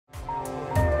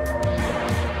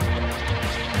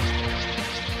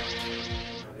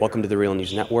Welcome to the Real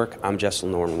News Network. I'm Jess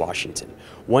Lenore in Washington.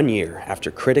 1 year after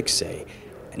critics say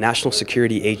National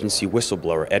Security Agency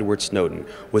whistleblower Edward Snowden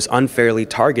was unfairly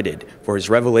targeted for his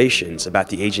revelations about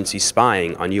the agency's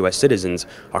spying on U.S. citizens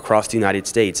across the United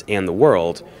States and the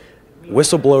world,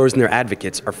 whistleblowers and their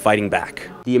advocates are fighting back.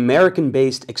 The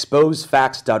American-based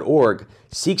exposefacts.org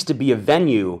seeks to be a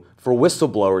venue for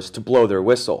whistleblowers to blow their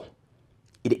whistle.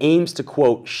 It aims to,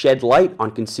 quote, shed light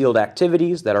on concealed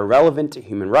activities that are relevant to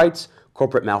human rights,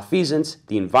 corporate malfeasance,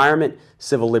 the environment,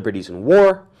 civil liberties, and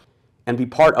war, and be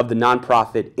part of the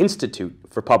nonprofit Institute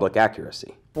for Public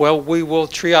Accuracy. Well, we will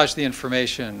triage the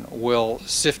information, we'll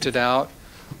sift it out,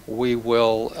 we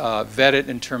will vet it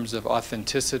in terms of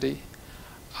authenticity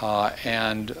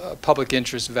and public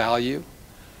interest value,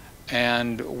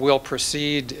 and we'll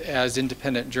proceed as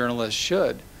independent journalists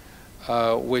should,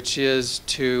 which is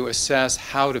to assess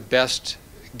how to best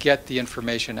get the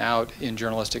information out in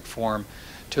journalistic form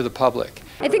to the public.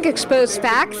 I think Exposed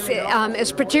Facts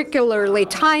is particularly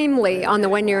timely on the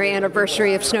 1-year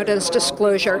anniversary of Snowden's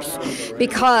disclosures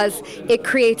because it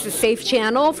creates a safe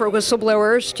channel for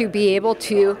whistleblowers to be able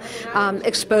to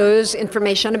expose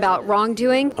information about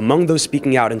wrongdoing. Among those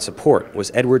speaking out in support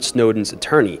was Edward Snowden's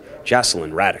attorney,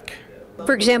 Radack.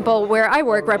 For example, where I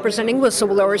work representing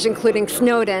whistleblowers, including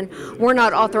Snowden, we're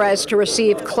not authorized to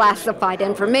receive classified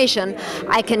information.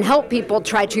 I can help people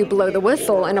try to blow the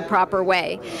whistle in a proper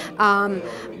way.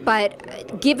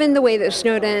 But given the way that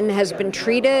Snowden has been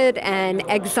treated and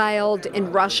exiled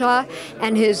in Russia,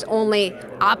 and his only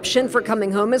option for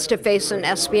coming home is to face an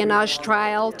espionage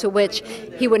trial to which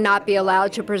he would not be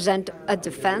allowed to present a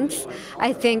defense,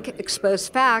 I think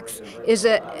Exposed Facts is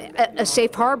a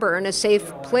safe harbor and a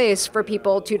safe place for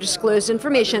people to disclose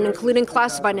information, including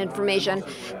classified information,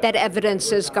 that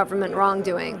evidences government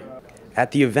wrongdoing.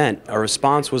 At the event, a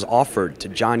response was offered to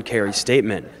John Kerry's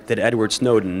statement that Edward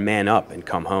Snowden man up and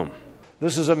come home.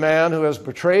 This is a man who has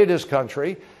betrayed his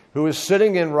country, who is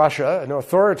sitting in Russia, an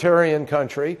authoritarian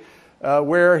country,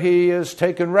 where he has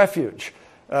taken refuge.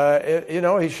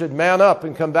 He should man up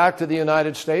and come back to the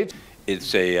United States.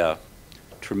 It's a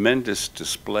tremendous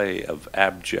display of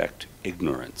abject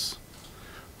ignorance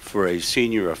for a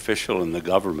senior official in the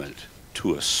government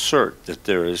to assert that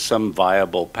there is some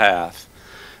viable path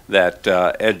that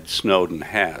Ed Snowden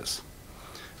has.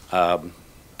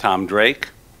 Tom Drake,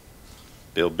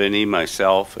 Bill Binney,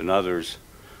 myself, and others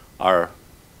are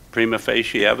prima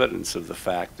facie evidence of the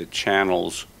fact that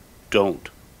channels don't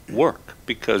work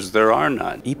because there are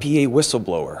none. EPA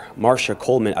whistleblower Marsha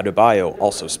Coleman-Adebayo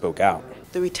also spoke out.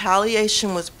 The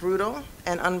retaliation was brutal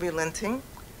and unrelenting,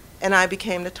 and I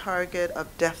became the target of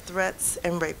death threats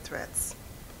and rape threats.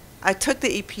 I took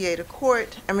the EPA to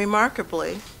court, and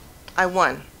remarkably, I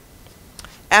won.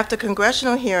 After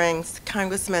congressional hearings,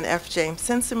 Congressman F. James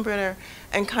Sensenbrenner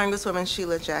and Congresswoman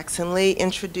Sheila Jackson Lee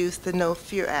introduced the No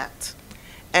Fear Act.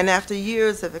 And after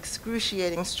years of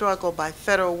excruciating struggle by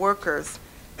federal workers,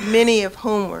 many of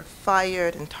whom were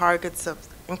fired and targets of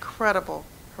incredible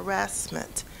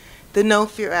harassment, the No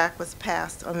Fear Act was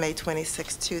passed on May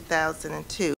 26,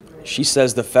 2002. She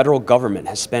says the federal government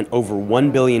has spent over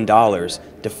 $1 billion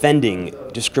defending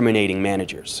discriminating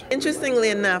managers. Interestingly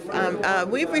enough,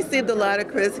 we've received a lot of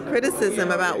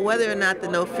criticism about whether or not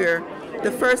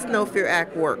the first No Fear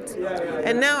Act worked.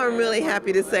 And now I'm really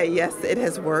happy to say, yes, it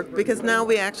has worked, because now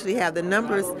we actually have the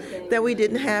numbers that we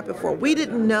didn't have before. We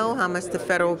didn't know how much the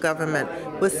federal government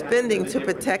was spending to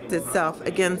protect itself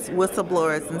against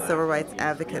whistleblowers and civil rights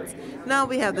advocates. Now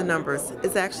we have the numbers.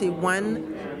 It's actually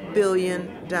 $1 billion.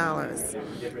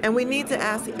 And we need to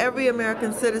ask every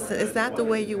American citizen, is that the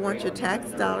way you want your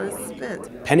tax dollars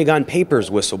spent? Pentagon Papers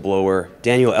whistleblower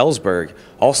Daniel Ellsberg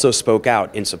also spoke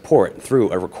out in support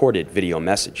through a recorded video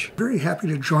message. Very happy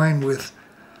to join with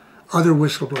other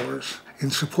whistleblowers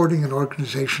in supporting an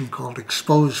organization called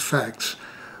Exposed Facts,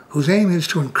 whose aim is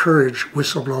to encourage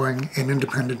whistleblowing in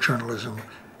independent journalism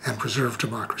and preserve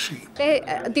democracy.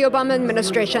 The Obama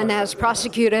administration has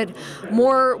prosecuted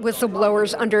more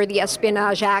whistleblowers under the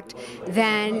Espionage Act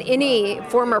than any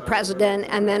former president,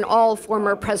 and then all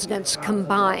former presidents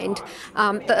combined.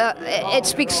 It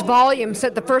speaks volumes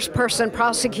that the first person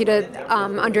prosecuted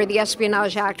under the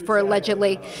Espionage Act for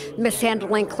allegedly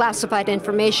mishandling classified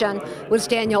information was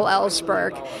Daniel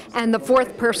Ellsberg, and the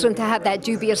fourth person to have that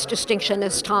dubious distinction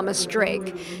is Thomas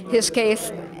Drake. His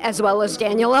case, as well as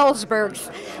Daniel Ellsberg's,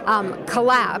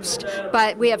 collapsed,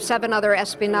 but we have 7 other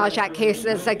Espionage Act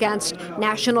cases against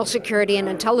national security and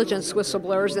intelligence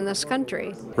whistleblowers in this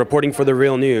country. Reporting for The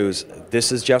Real News, this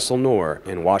is Jess Lenore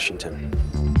in Washington.